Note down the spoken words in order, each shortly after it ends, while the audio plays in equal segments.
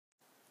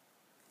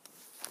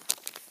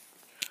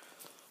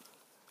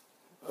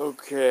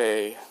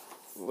Okay,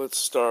 let's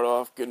start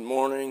off. Good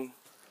morning,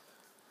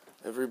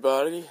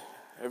 everybody,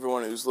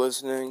 everyone who's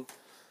listening.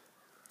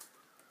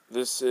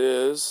 This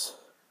is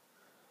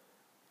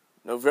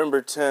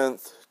November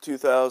 10th,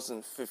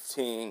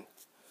 2015.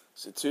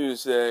 It's a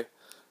Tuesday.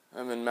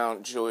 I'm in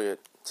Mount Juliet,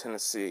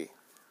 Tennessee.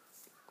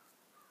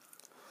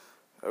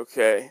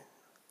 Okay,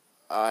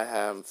 I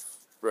have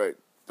right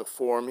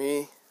before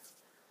me,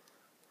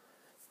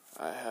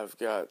 I have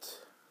got,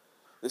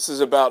 this is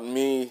about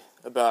me,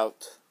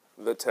 about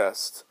the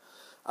test.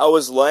 I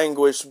was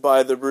languished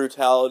by the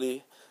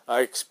brutality I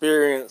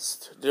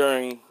experienced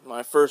during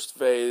my first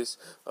phase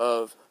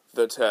of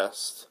the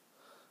test.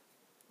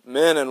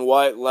 Men in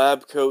white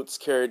lab coats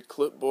carried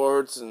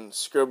clipboards and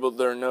scribbled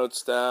their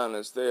notes down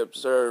as they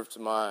observed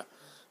my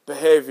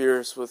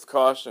behaviors with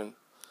caution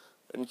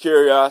and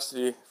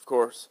curiosity, of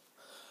course.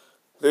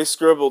 They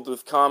scribbled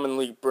with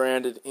commonly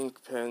branded ink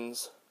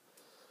pens.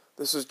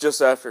 This was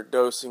just after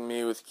dosing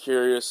me with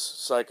curious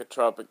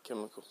psychotropic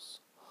chemicals.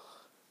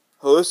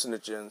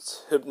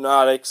 Hallucinogens,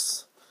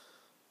 hypnotics,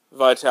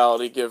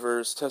 vitality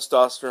givers,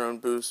 testosterone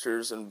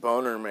boosters, and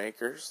boner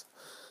makers.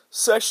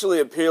 Sexually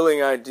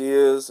appealing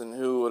ideas, and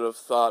who would have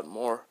thought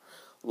more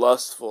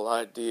lustful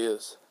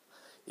ideas.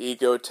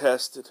 Ego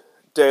tested,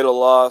 data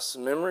loss,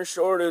 memory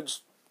shortage.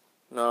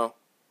 No,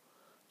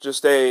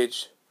 just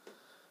age.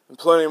 And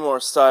plenty more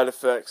side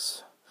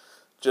effects.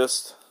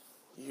 Just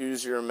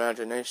use your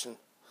imagination.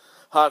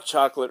 Hot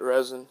chocolate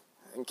resin,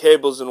 and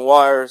cables and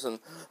wires, and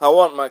I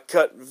want my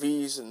cut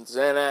V's and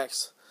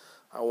Xanax.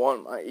 I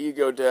want my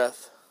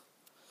EGODEATH.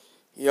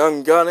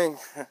 Young gunning.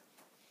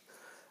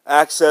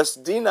 Access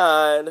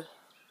denied.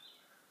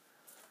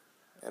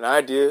 And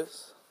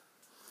ideas.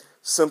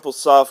 Simple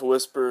soft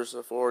whispers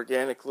of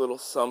organic little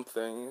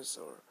somethings,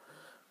 or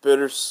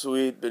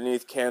bittersweet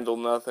beneath candle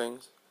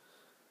nothings.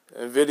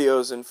 And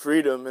videos and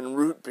freedom and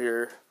root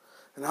beer.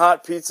 And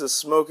hot pizza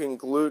smoking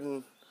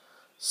gluten.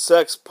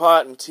 Sex,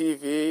 pot, and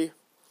TV.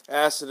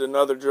 Acid and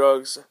other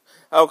drugs,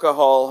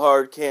 alcohol,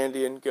 hard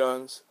candy, and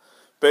guns,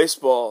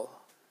 baseball,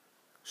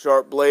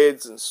 sharp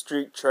blades and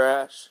street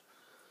trash,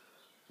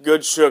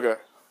 good sugar,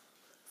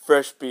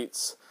 fresh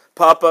beats,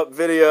 pop-up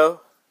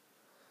video,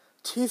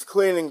 teeth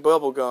cleaning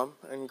bubblegum,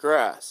 and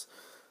grass.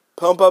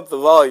 Pump up the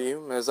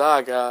volume as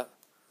I got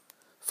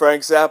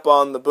Frank Zappa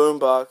on the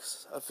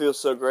boombox. I feel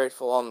so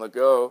grateful on the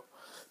go.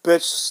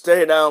 Bitch,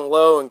 stay down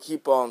low and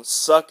keep on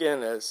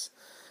sucking as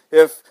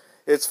if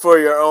it's for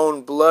your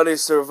own bloody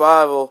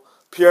survival,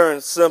 pure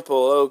and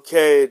simple,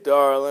 okay,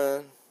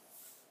 darling.